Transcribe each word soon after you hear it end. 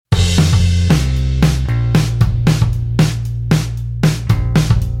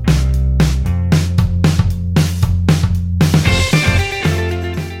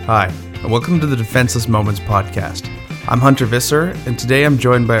Hi, and welcome to the Defenseless Moments podcast. I'm Hunter Visser, and today I'm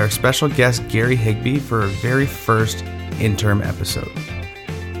joined by our special guest, Gary Higby, for our very first interim episode.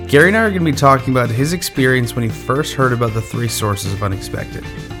 Gary and I are going to be talking about his experience when he first heard about the three sources of unexpected.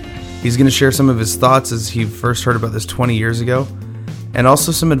 He's going to share some of his thoughts as he first heard about this 20 years ago, and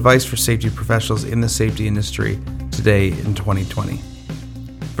also some advice for safety professionals in the safety industry today in 2020.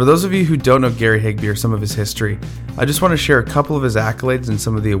 For those of you who don't know Gary Higby or some of his history, I just want to share a couple of his accolades and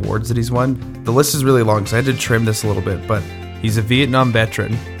some of the awards that he's won. The list is really long, so I had to trim this a little bit, but he's a Vietnam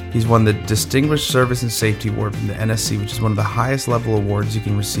veteran. He's won the Distinguished Service and Safety Award from the NSC, which is one of the highest level awards you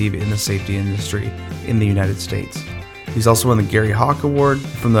can receive in the safety industry in the United States. He's also won the Gary Hawk Award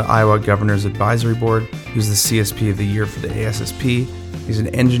from the Iowa Governor's Advisory Board. He was the CSP of the Year for the ASSP. He's an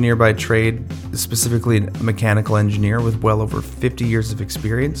engineer by trade, specifically a mechanical engineer with well over 50 years of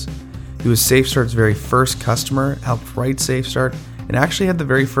experience. He was SafeStart's very first customer, helped write SafeStart, and actually had the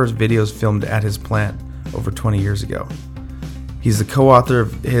very first videos filmed at his plant over 20 years ago. He's the co-author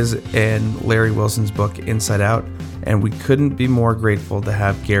of his and Larry Wilson's book, Inside Out, and we couldn't be more grateful to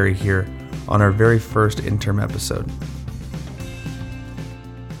have Gary here on our very first interim episode.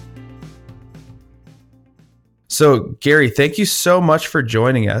 So, Gary, thank you so much for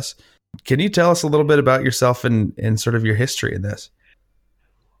joining us. Can you tell us a little bit about yourself and sort of your history in this?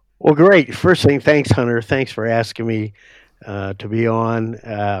 Well, great. First thing, thanks, Hunter. Thanks for asking me to be on.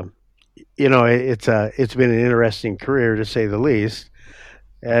 It's been an interesting career, to say the least.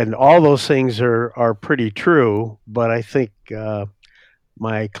 And all those things are pretty true, but I think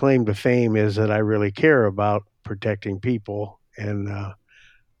my claim to fame is that I really care about protecting people and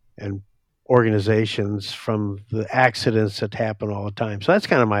organizations from the accidents that happen all the time. So that's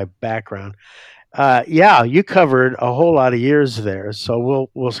kind of my background. You covered a whole lot of years there. So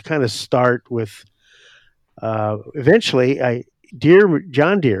we'll kind of start with eventually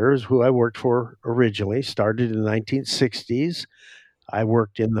John Deere is who I worked for originally, started in the 1960s. I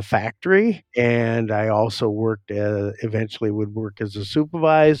worked in the factory, and I also eventually would work as a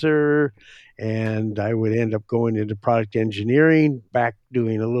supervisor, and I would end up going into product engineering, back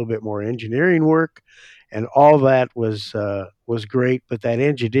doing a little bit more engineering work, and all that was great. But that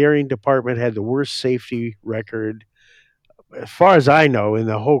engineering department had the worst safety record, as far as I know, in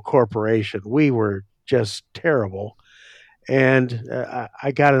the whole corporation. We were just terrible. And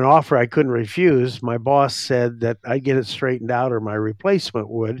I got an offer I couldn't refuse. My boss said that I'd get it straightened out or my replacement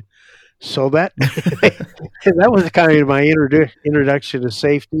would. So that that was kind of my introduction to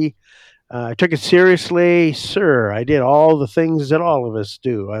safety. I took it seriously, sir. I did all the things that all of us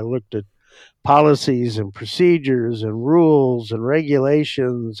do. I looked at policies and procedures and rules and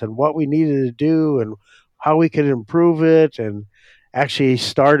regulations and what we needed to do and how we could improve it, and actually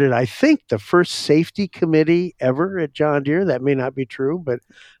started, I think, the first safety committee ever at John Deere. That may not be true, but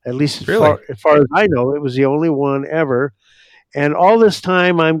at least as far as I know, it was the only one ever. And all this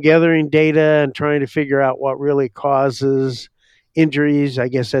time, I'm gathering data and trying to figure out what really causes injuries. I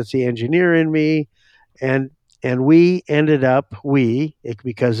guess that's the engineer in me. And we ended up,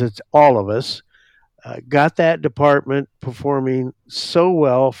 because it's all of us, got that department performing so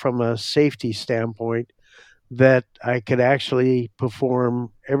well from a safety standpoint that I could actually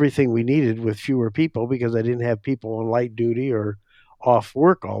perform everything we needed with fewer people, because I didn't have people on light duty or off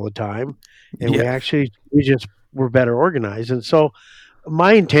work all the time. And we just were better organized. And so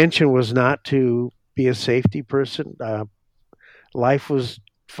my intention was not to be a safety person. I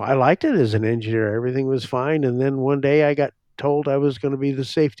liked it as an engineer. Everything was fine. And then one day I got told I was going to be the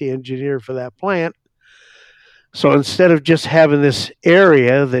safety engineer for that plant. So instead of just having this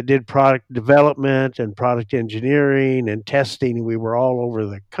area that did product development and product engineering and testing, we were all over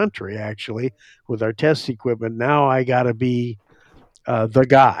the country actually with our test equipment. Now I got to be the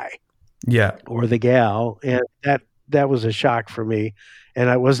guy, or the gal, and that was a shock for me. And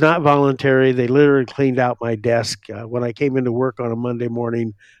it was not voluntary. They literally cleaned out my desk when I came into work on a Monday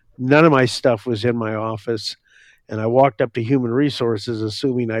morning. None of my stuff was in my office. And I walked up to Human Resources,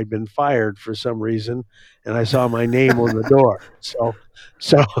 assuming I'd been fired for some reason, and I saw my name on the door. So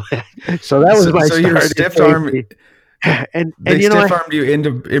that was my start. So you were stiff-armed, and they stiff-armed you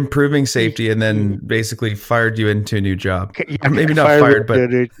into improving safety, and then basically fired you into a new job. Maybe not fired, but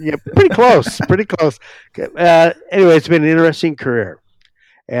pretty close. Pretty close. Anyway, it's been an interesting career,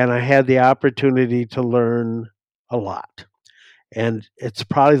 and I had the opportunity to learn a lot. And it's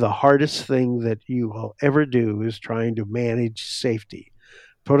probably the hardest thing that you will ever do is trying to manage safety.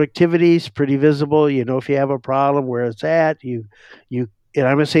 Productivity is pretty visible. You know, if you have a problem, where it's at, and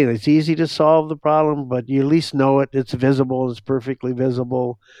I'm not saying it's easy to solve the problem, but you at least know it. It's visible. It's perfectly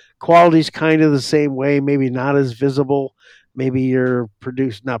visible. Quality is kind of the same way, maybe not as visible, maybe you're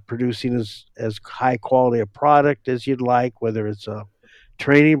not producing as high quality a product as you'd like, whether it's a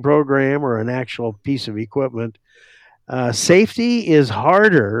training program or an actual piece of equipment. Safety is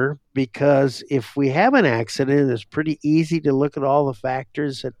harder because if we have an accident, it's pretty easy to look at all the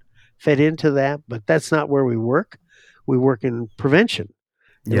factors that fit into that, but that's not where we work. We work in prevention,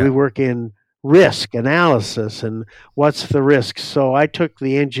 and we work in risk analysis and what's the risk. So I took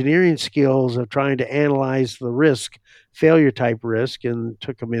the engineering skills of trying to analyze the risk, failure type risk, and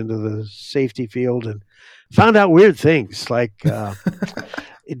took them into the safety field and found out weird things like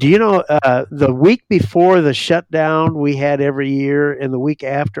do you know the week before the shutdown we had every year and the week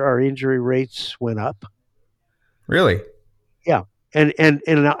after our injury rates went up? Really? Yeah. And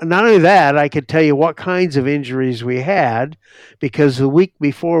not only that, I could tell you what kinds of injuries we had, because the week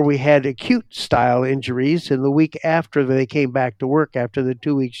before we had acute style injuries, and the week after they came back to work after the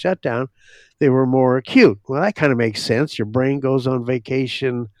 2-week shutdown, they were more acute. Well, that kind of makes sense. Your brain goes on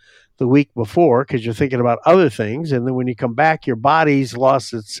vacation the week before because you're thinking about other things, and then when you come back, your body's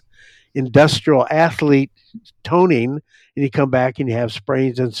lost its industrial athlete toning, and you come back and you have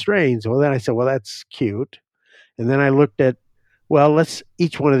sprains and strains. Well, then I said, well, that's cute. And then I looked at, well,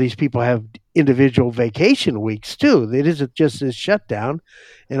 each one of these people have individual vacation weeks too. It isn't just this shutdown.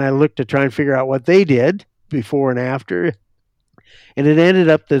 And I looked to try and figure out what they did before and after. And it ended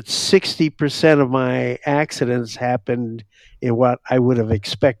up that 60% of my accidents happened in what I would have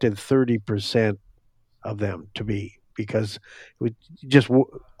expected 30% of them to be, because we just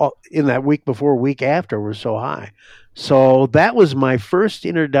in that week before, week after were so high. So that was my first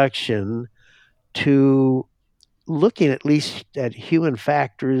introduction to looking at least at human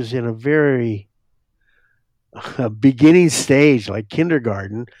factors in a very beginning stage, like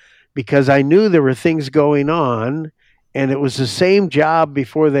kindergarten, because I knew there were things going on, and it was the same job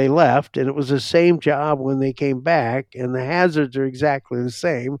before they left, and it was the same job when they came back, and the hazards are exactly the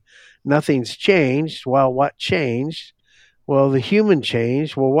same. Nothing's changed. Well, what changed? Well, the human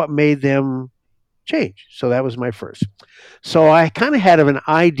changed. Well, what made them change? So that was my first. So I kind of had an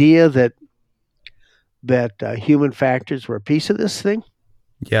idea that human factors were a piece of this thing.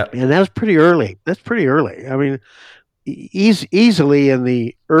 Yeah. And that was pretty early. That's pretty early. I mean, easily in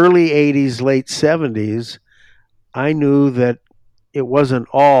the early 80s, late 70s, I knew that it wasn't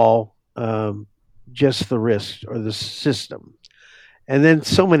all just the risk or the system. And then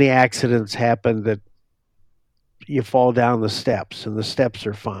so many accidents happen that you fall down the steps and the steps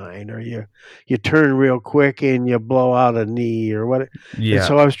are fine, or you turn real quick and you blow out a knee or what. Yeah. And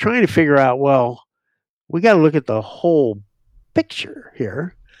so I was trying to figure out, well, we got to look at the whole picture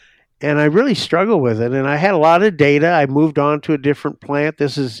here. And I really struggled with it. And I had a lot of data. I moved on to a different plant.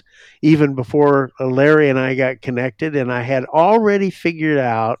 This is even before Larry and I got connected. And I had already figured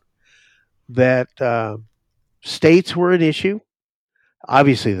out that states were an issue.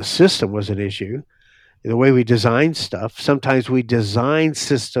 Obviously, the system was an issue. The way we design stuff. Sometimes we design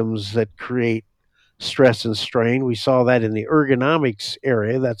systems that create stress and strain. We saw that in the ergonomics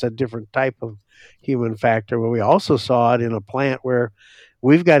area. That's a different type of human factor. But we also saw it in a plant where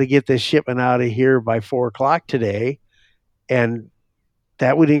we've got to get this shipment out of here by 4:00 today, and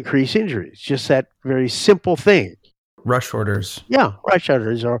that would increase injuries. Just that very simple thing. Rush orders. Yeah, rush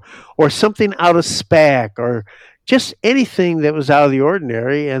orders, or something out of spec, or just anything that was out of the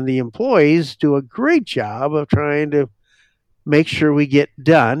ordinary. And the employees do a great job of trying to make sure we get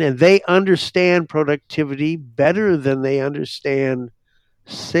done, and they understand productivity better than they understand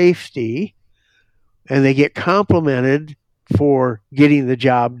safety, and they get complimented for getting the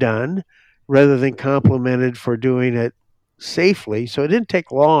job done rather than complimented for doing it safely. So it didn't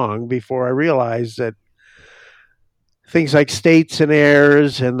take long before I realized that things like states and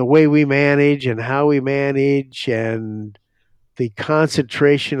errors and the way we manage and how we manage and the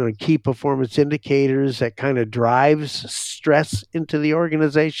concentration on key performance indicators that kind of drives stress into the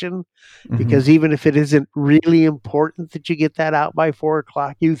organization. Because even if it isn't really important that you get that out by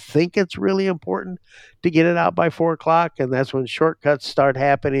 4:00, you think it's really important to get it out by 4:00, and that's when shortcuts start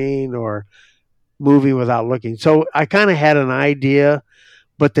happening or moving without looking. So I kind of had an idea,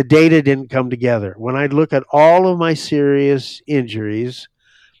 but the data didn't come together. When I look at all of my serious injuries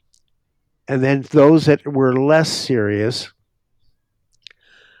and then those that were less serious,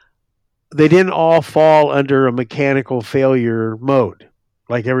 they didn't all fall under a mechanical failure mode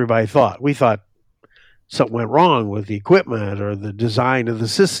like everybody thought. We thought something went wrong with the equipment or the design of the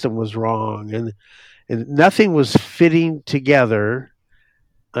system was wrong, and nothing was fitting together.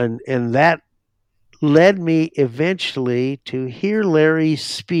 And that led me eventually to hear Larry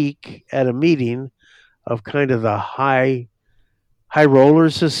speak at a meeting of kind of the high high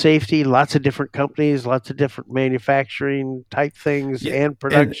rollers is safety, lots of different companies, lots of different manufacturing type things and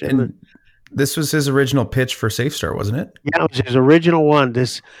production. And this was his original pitch for SafeStar, wasn't it? Yeah, it was his original one.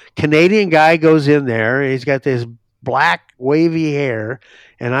 This Canadian guy goes in there. He's got this black wavy hair,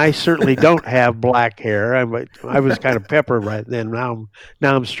 and I certainly don't have black hair. I was kind of pepper right then. Now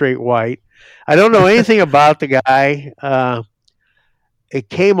I'm straight white. I don't know anything about the guy. It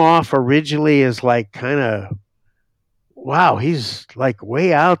came off originally as like kind of, wow, he's like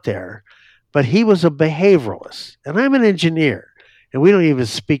way out there. But he was a behavioralist, and I'm an engineer, and we don't even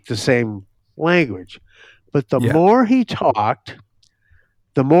speak the same language. But the more he talked,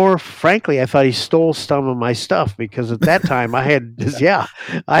 the more, frankly, I thought he stole some of my stuff, because at that time I had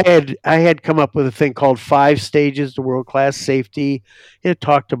come up with a thing called 5 Stages to World-Class Safety. It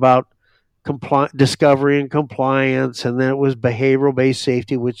talked about discovery and compliance, and then it was behavioral-based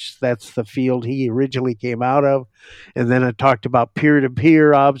safety, which that's the field he originally came out of. And then it talked about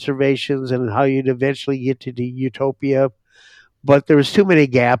peer-to-peer observations and how you'd eventually get to the utopia. But there was too many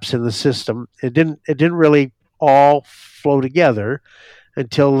gaps in the system. It didn't really all flow together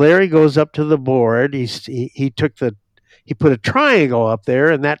until Larry goes up to the board. He put a triangle up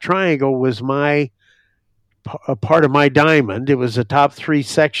there, and that triangle was a part of my diamond. It was the top 3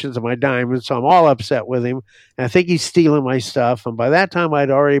 sections of my diamond, so I'm all upset with him. And I think he's stealing my stuff. And by that time,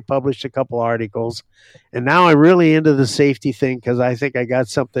 I'd already published a couple articles. And now I'm really into the safety thing because I think I got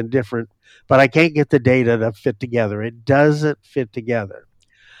something different, but I can't get the data to fit together. It doesn't fit together.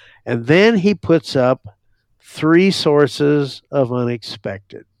 And then he puts up 3 sources of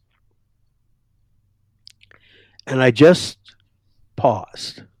unexpected. And I just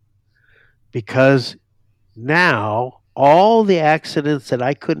paused, because now all the accidents that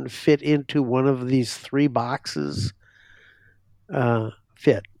I couldn't fit into one of these 3 boxes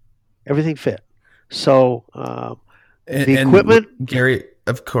fit. Everything fit. So the equipment... And Gary,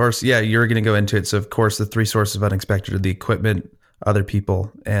 of course, you're going to go into it. So, of course, the 3 sources of unexpected are the equipment, other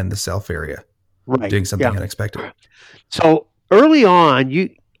people, and the self area. Right. Doing something unexpected. So early on,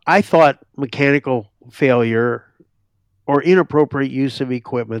 I thought mechanical failure or inappropriate use of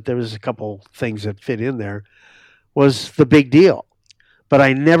equipment, there was a couple things that fit in there, was the big deal. But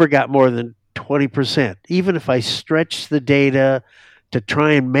I never got more than 20%. Even if I stretched the data to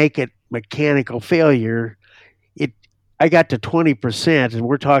try and make it mechanical failure, I got to 20%, and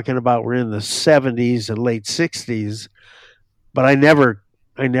we're talking about we're in the 70s and late 60s. But I never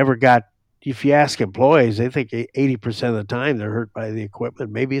got, if you ask employees, they think 80% of the time they're hurt by the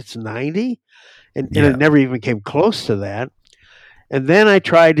equipment. Maybe it's 90%. And it never even came close to that. And then I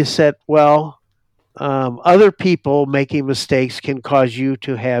tried to set, other people making mistakes can cause you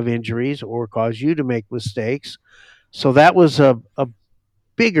to have injuries or cause you to make mistakes. So that was a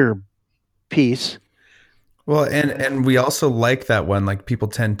bigger piece. Well, and we also like that one. Like, people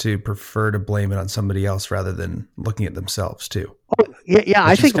tend to prefer to blame it on somebody else rather than looking at themselves too. Oh, yeah.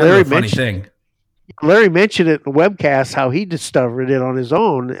 I think Larry mentioned it in the webcast how he discovered it on his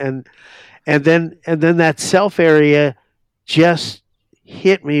own, and then that self area just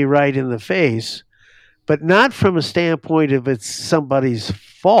hit me right in the face, but not from a standpoint of it's somebody's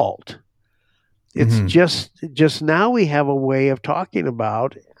fault. It's just now we have a way of talking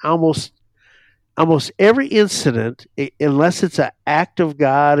about almost every incident, unless it's an act of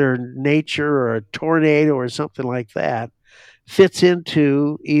God or nature or a tornado or something like that, fits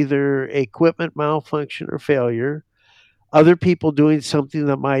into either equipment malfunction or failure, other people doing something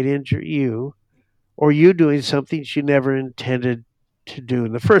that might injure you, or you doing something you never intended to do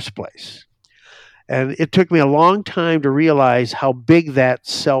in the first place. And it took me a long time to realize how big that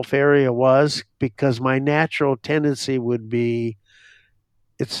self area was, because my natural tendency would be,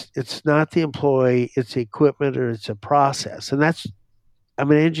 it's not the employee, it's the equipment, or it's a process. And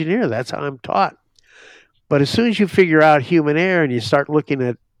I'm an engineer. That's how I'm taught. But as soon as you figure out human error and you start looking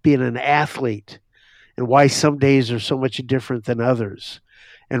at being an athlete and why some days are so much different than others,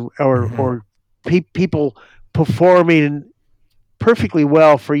 and or people performing perfectly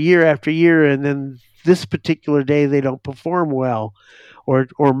well for year after year, and then this particular day they don't perform well,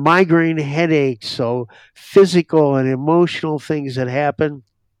 or migraine headaches, so physical and emotional things that happen.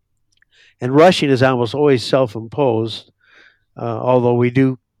 And rushing is almost always self-imposed, although we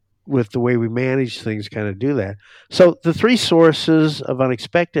do, with the way we manage things, kind of do that. So the 3 sources of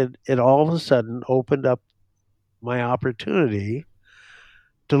unexpected, it all of a sudden opened up my opportunity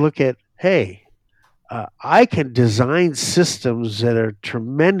to look at, hey, I can design systems that are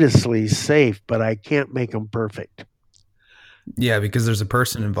tremendously safe, but I can't make them perfect. Yeah, because there's a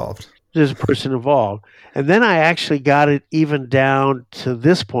person involved. There's a person involved. And then I actually got it even down to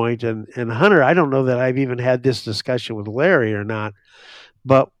this point, and Hunter, I don't know that I've even had this discussion with Larry or not,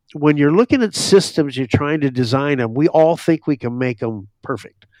 but when you're looking at systems, you're trying to design them, we all think we can make them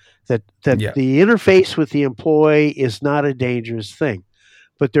perfect. That Yeah. the interface with the employee is not a dangerous thing.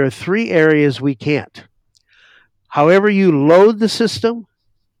 But there are three areas we can't. However you load the system,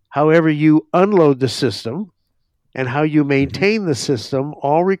 however you unload the system, and how you maintain the system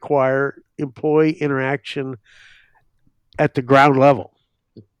all require employee interaction at the ground level.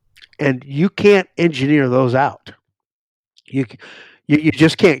 And you can't engineer those out. You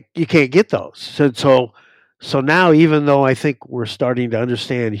just can't get those. So now, even though I think we're starting to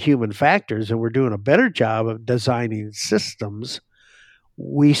understand human factors and we're doing a better job of designing systems,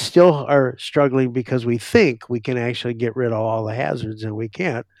 we still are struggling because we think we can actually get rid of all the hazards, and we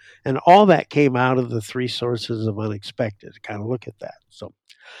can't. And all that came out of the three sources of unexpected. Kind of look at that.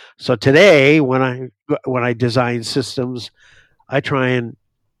 So today, when I design systems, I try and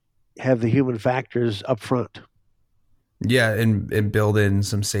have the human factors up front. Yeah, and build in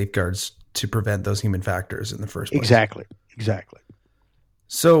some safeguards to prevent those human factors in the first place. Exactly.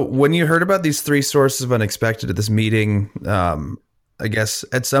 So when you heard about these three sources of unexpected at this meeting, I guess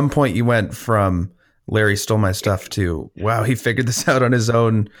at some point you went from Larry stole my stuff to, wow, he figured this out on his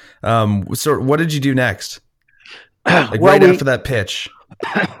own. So what did you do next? After that pitch?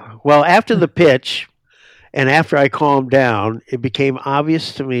 Well, after the pitch and after I calmed down, it became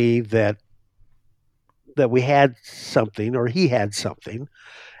obvious to me that we had something, or he had something.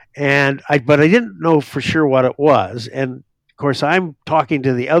 But I didn't know for sure what it was. And of course, I'm talking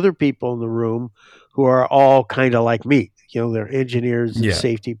to the other people in the room who are all kind of like me. They're engineers and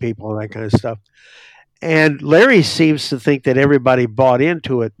safety people and that kind of stuff. And Larry seems to think that everybody bought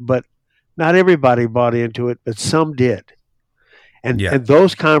into it, but not everybody bought into it, but some did. And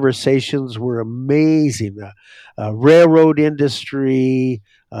those conversations were amazing. Railroad industry,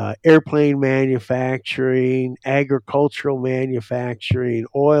 airplane manufacturing, agricultural manufacturing,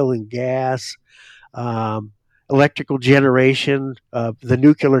 oil and gas, electrical generation. The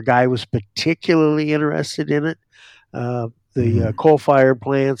nuclear guy was particularly interested in it. The coal-fired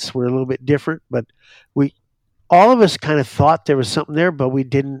plants were a little bit different, but all of us kind of thought there was something there, but we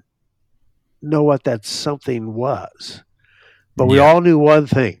didn't know what that something was. But we all knew one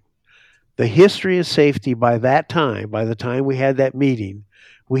thing. The history of safety by the time we had that meeting,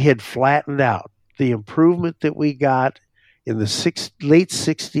 we had flattened out. The improvement that we got in the late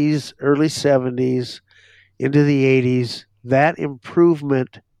 60s, early 70s, into the 80s, that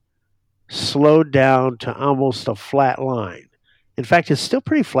improvement slowed down to almost a flat line. In fact, it's still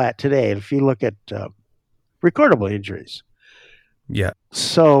pretty flat today if you look at recordable injuries. Yeah.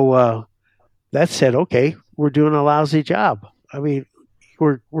 So that said, okay, we're doing a lousy job. I mean,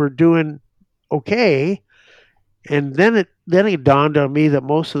 we're doing okay. And then it dawned on me that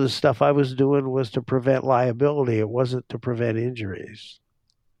most of the stuff I was doing was to prevent liability. It wasn't to prevent injuries.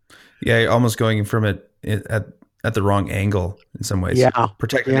 Yeah, almost going from it at the wrong angle in some ways. Yeah,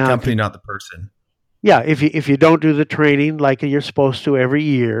 protecting the company, not the person. Yeah, if you don't do the training like you're supposed to every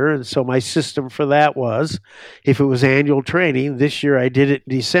year, and so my system for that was, if it was annual training, this year I did it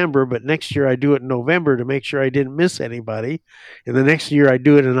in December, but next year I do it in November to make sure I didn't miss anybody, and the next year I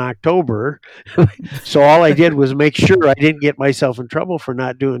do it in October. So all I did was make sure I didn't get myself in trouble for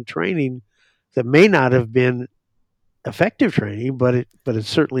not doing training that may not have been effective training, but it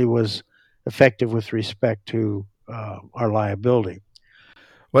certainly was effective with respect to our liability.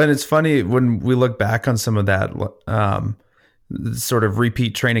 Well, and it's funny when we look back on some of that, sort of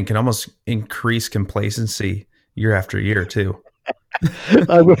repeat training can almost increase complacency year after year too.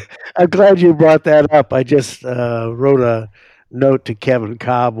 I'm glad you brought that up. I just wrote a note to Kevin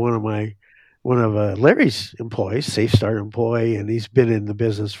Cobb, one of Larry's employees, SafeStart employee, and he's been in the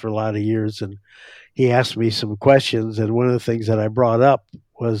business for a lot of years. And he asked me some questions, and one of the things that I brought up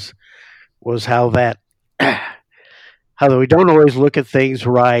was how that we don't always look at things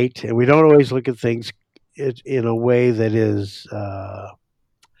right, and we don't always look at things in a way that is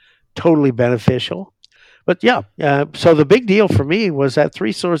totally beneficial. But so the big deal for me was that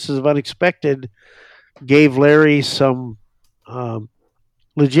three sources of unexpected gave Larry some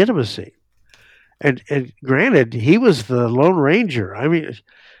legitimacy. And granted, he was the Lone Ranger. I mean,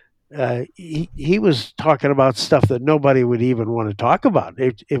 he was talking about stuff that nobody would even want to talk about.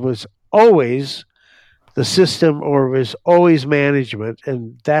 It was always the system, or it was always management,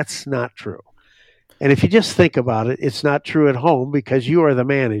 and that's not true. And if you just think about it, it's not true at home because you are the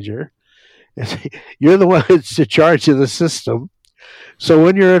manager. You're the one that's in charge of the system. So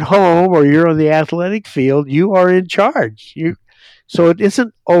when you're at home or you're on the athletic field, you are in charge. So it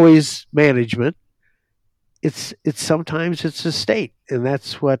isn't always management. It's sometimes it's the state, and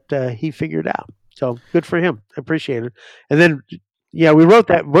that's what he figured out. So good for him. I appreciate it. And then, yeah, we wrote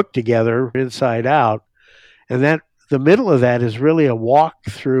that book together, Inside Out, and that the middle of that is really a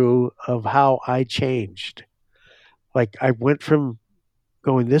walkthrough of how I changed. Like I went from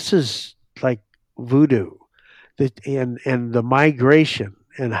going, this is like voodoo, and the migration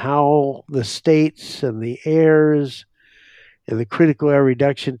and how the states and the heirs and the critical error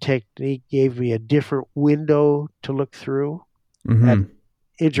reduction technique gave me a different window to look through at Mm-hmm.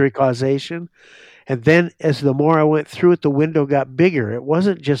 injury causation. And then as the more I went through it, the window got bigger. It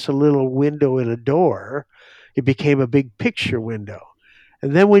wasn't just a little window in a door. It became a big picture window.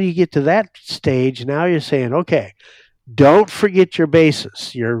 And then when you get to that stage, now you're saying, okay, don't forget your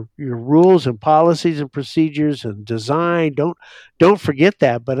basis, your rules and policies and procedures and design. Don't forget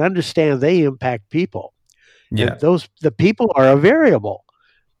that, but understand they impact people. Yeah. And the people are a variable.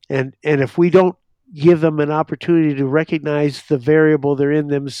 And if we don't give them an opportunity to recognize the variable they're in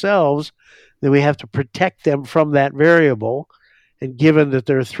themselves, then we have to protect them from that variable. And given that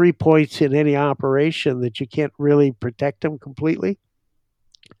there are 3 points in any operation that you can't really protect them completely,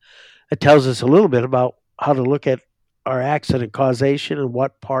 it tells us a little bit about how to look at our accident causation and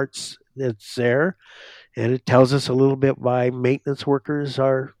what parts it's there. And it tells us a little bit why maintenance workers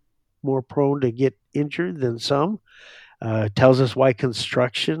are more prone to get injured than some. It tells us why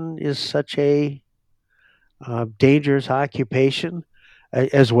construction is such a dangerous occupation,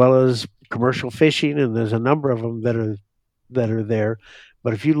 as well as commercial fishing, and there's a number of them that are there.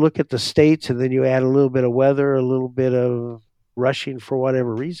 But if you look at the states and then you add a little bit of weather, a little bit of rushing for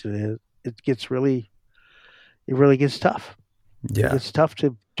whatever reason, it really gets tough. It Yeah. gets tough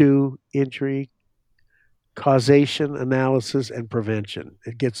to do injury causation analysis and prevention.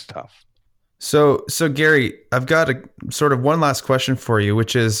 It gets tough. So Gary, I've got a sort of one last question for you,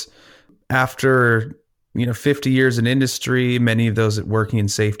 which is after 50 years in industry, many of those working in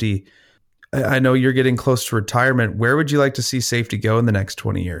safety, I know you're getting close to retirement. Where would you like to see safety go in the next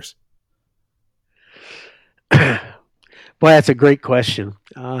 20 years? Boy, that's a great question.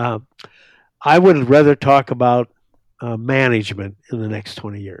 I would rather talk about management in the next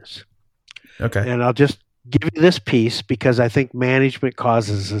 20 years. Okay. And I'll just give you this piece because I think management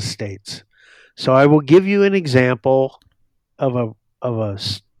causes the states. So I will give you an example of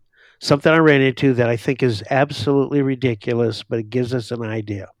something I ran into that I think is absolutely ridiculous, but it gives us an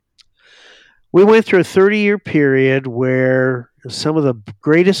idea. We went through a 30-year period where some of the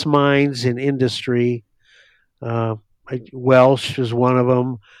greatest minds in industry, Welsh was one of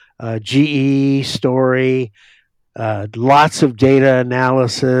them, GE, Story, lots of data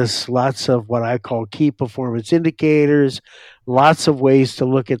analysis, lots of what I call key performance indicators, lots of ways to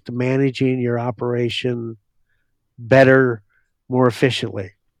look at managing your operation better, more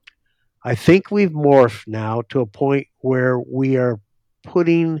efficiently. I think we've morphed now to a point where we are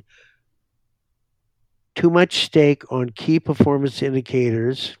putting too much stake on key performance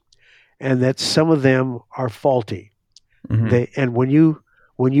indicators, and that some of them are faulty. Mm-hmm. And when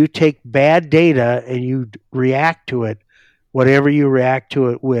you take bad data and you react to it, whatever you react to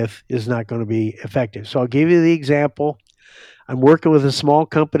it with is not going to be effective. So I'll give you the example. I'm working with a small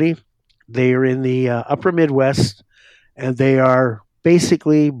company. They are in the upper Midwest, and they are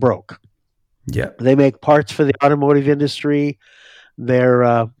basically broke. Yeah. They make parts for the automotive industry.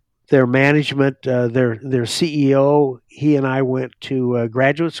 Their management, their CEO, he and I went to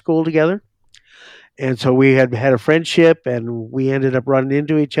graduate school together. And so we had a friendship, and we ended up running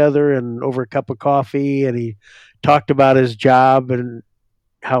into each other and over a cup of coffee, and he talked about his job and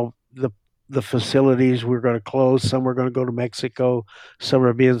how the facilities were going to close. Some were going to go to Mexico. Some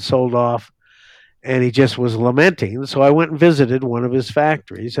are being sold off. And he just was lamenting. So I went and visited one of his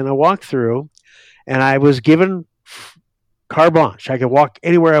factories, and I walked through, and I was given carte blanche. I could walk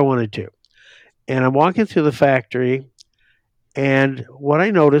anywhere I wanted to. And I'm walking through the factory, and what I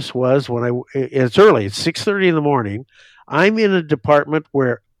noticed was it's early, it's 6:30 in the morning. I'm in a department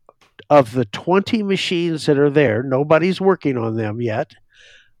where of the 20 machines that are there, nobody's working on them yet.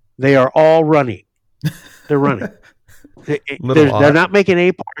 They are all running. They're running. They're not making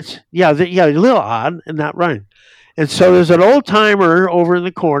any parts. Yeah, a little odd and not running. And so there's an old timer over in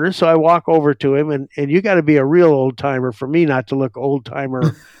the corner. So I walk over to him, and you got to be a real old timer for me not to look old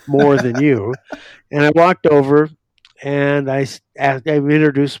timer more than you. And I walked over, and I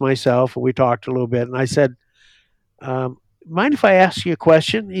introduced myself, and we talked a little bit. And I said, mind if I ask you a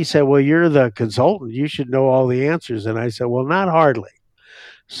question? He said, well, you're the consultant. You should know all the answers. And I said, well, not hardly.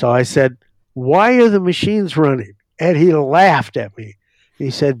 So I said, why are the machines running? And he laughed at me.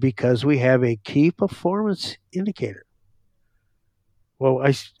 He said, because we have a key performance indicator. Well,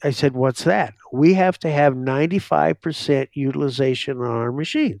 I said, what's that? We have to have 95% utilization on our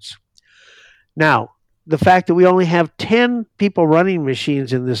machines. Now, the fact that we only have 10 people running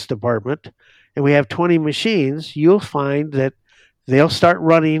machines in this department and we have 20 machines, you'll find that they'll start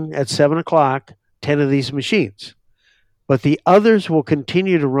running at 7 o'clock, 10 of these machines. But the others will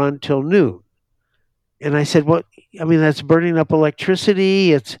continue to run till noon. And I said, well, I mean, that's burning up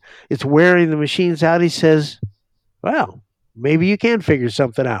electricity. It's wearing the machines out. He says, well, maybe you can figure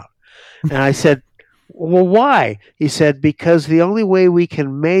something out. And I said, well, why? He said, because the only way we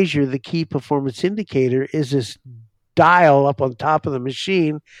can measure the key performance indicator is this dial up on top of the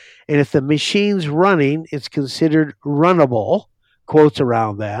machine. And if the machine's running, it's considered runnable, quotes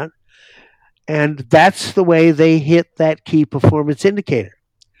around that. And that's the way they hit that key performance indicator.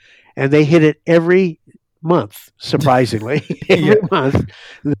 And they hit it every month, surprisingly. Every month.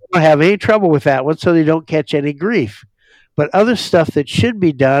 They don't have any trouble with that one, so they don't catch any grief. But other stuff that should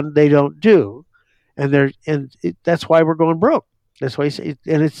be done, they don't do. That's why we're going broke. That's why and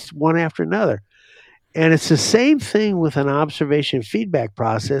it's one after another. And it's the same thing with an observation feedback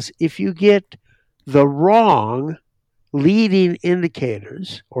process. If you get the wrong leading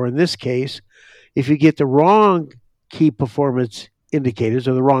indicators, or in this case, if you get the wrong key performance indicators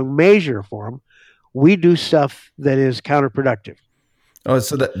or the wrong measure for them, we do stuff that is counterproductive. Oh,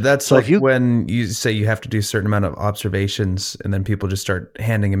 so that's so like when you say you have to do a certain amount of observations and then people just start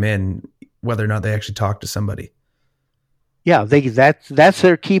handing them in, whether or not they actually talk to somebody. Yeah, that's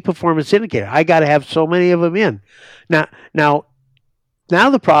their key performance indicator. I got to have so many of them in. Now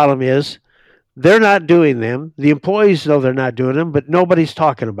the problem is they're not doing them. The employees know they're not doing them, but nobody's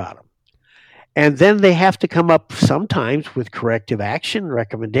talking about them. And then they have to come up sometimes with corrective action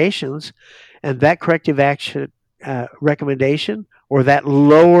recommendations, and that corrective action recommendation or that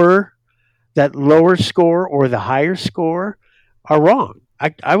lower score or the higher score are wrong.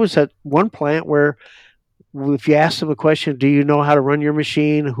 I was at one plant where if you ask them a question, do you know how to run your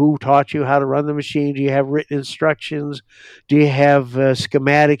machine? Who taught you how to run the machine? Do you have written instructions? Do you have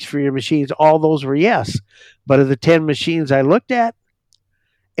schematics for your machines? All those were yes. But of the 10 machines I looked at,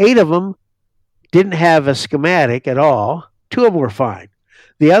 8 of them didn't have a schematic at all. 2 of them were fine.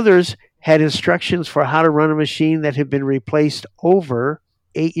 The others had instructions for how to run a machine that had been replaced over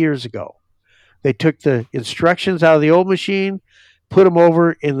 8 years ago. They took the instructions out of the old machine, put them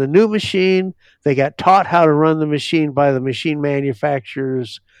over in the new machine. They got taught how to run the machine by the machine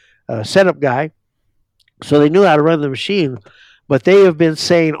manufacturer's setup guy. So they knew how to run the machine. But they have been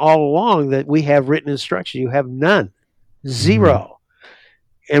saying all along that we have written instructions. You have none. 0. Mm-hmm.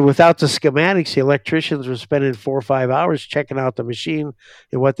 And without the schematics, the electricians were spending 4 or 5 hours checking out the machine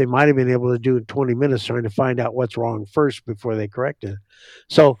and what they might have been able to do in 20 minutes trying to find out what's wrong first before they corrected it.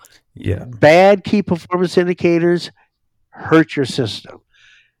 So bad key performance indicators hurt your system.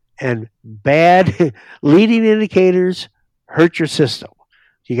 And bad leading indicators hurt your system.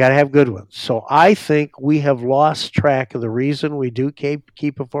 You got to have good ones. So I think we have lost track of the reason we do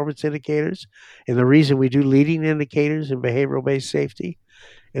key performance indicators and the reason we do leading indicators in behavioral-based safety.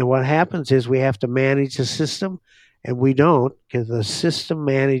 And what happens is we have to manage the system, and we don't because the system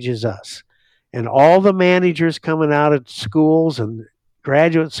manages us. And all the managers coming out of schools and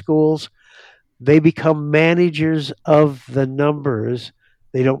graduate schools, they become managers of the numbers.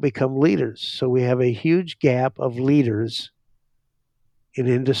 They don't become leaders. So we have a huge gap of leaders in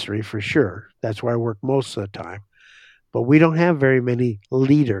industry for sure. That's where I work most of the time. But we don't have very many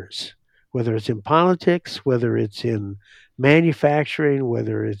leaders, whether it's in politics, whether it's in manufacturing,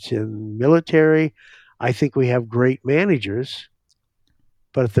 whether it's in military. I think we have great managers,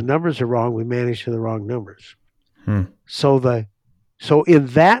 but if the numbers are wrong, we manage to the wrong numbers. So in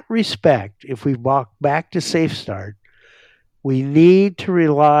that respect, if we walk back to Safe Start, we need to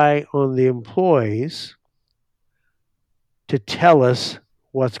rely on the employees to tell us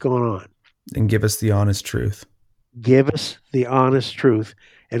what's going on. And give us the honest truth. Give us the honest truth,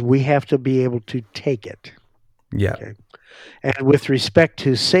 and we have to be able to take it. Yeah. Okay? And with respect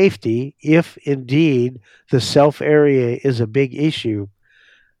to safety, if indeed the self area is a big issue,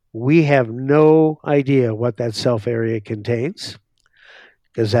 we have no idea what that self area contains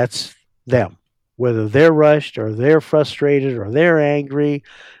because that's them. Whether they're rushed or they're frustrated or they're angry,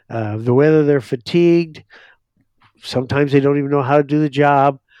 whether they're fatigued, sometimes they don't even know how to do the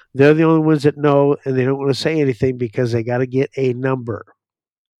job. They're the only ones that know, and they don't want to say anything because they got to get a number.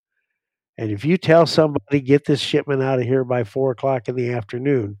 And if you tell somebody, get this shipment out of here by 4 o'clock in the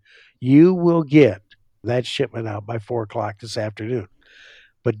afternoon, you will get that shipment out by 4 o'clock this afternoon.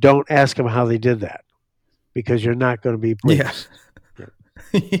 But don't ask them how they did that because you're not going to be pleased. Yeah.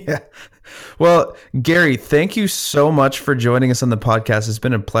 Yeah. Well, Gary, thank you so much for joining us on the podcast. It's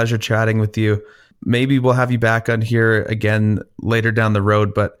been a pleasure chatting with you. Maybe we'll have you back on here again later down the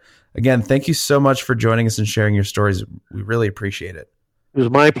road. But again, thank you so much for joining us and sharing your stories. We really appreciate it. It was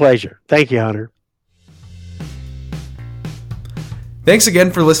my pleasure. Thank you, Hunter. Thanks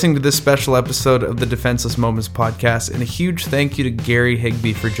again for listening to this special episode of the Defenseless Moments podcast, and a huge thank you to Gary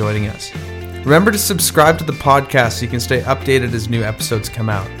Higbee for joining us. Remember to subscribe to the podcast so you can stay updated as new episodes come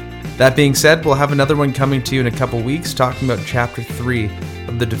out. That being said, we'll have another one coming to you in a couple weeks talking about Chapter 3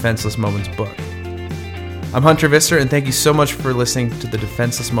 of the Defenseless Moments book. I'm Hunter Visser, and thank you so much for listening to the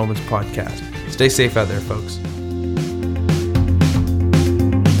Defenseless Moments podcast. Stay safe out there, folks.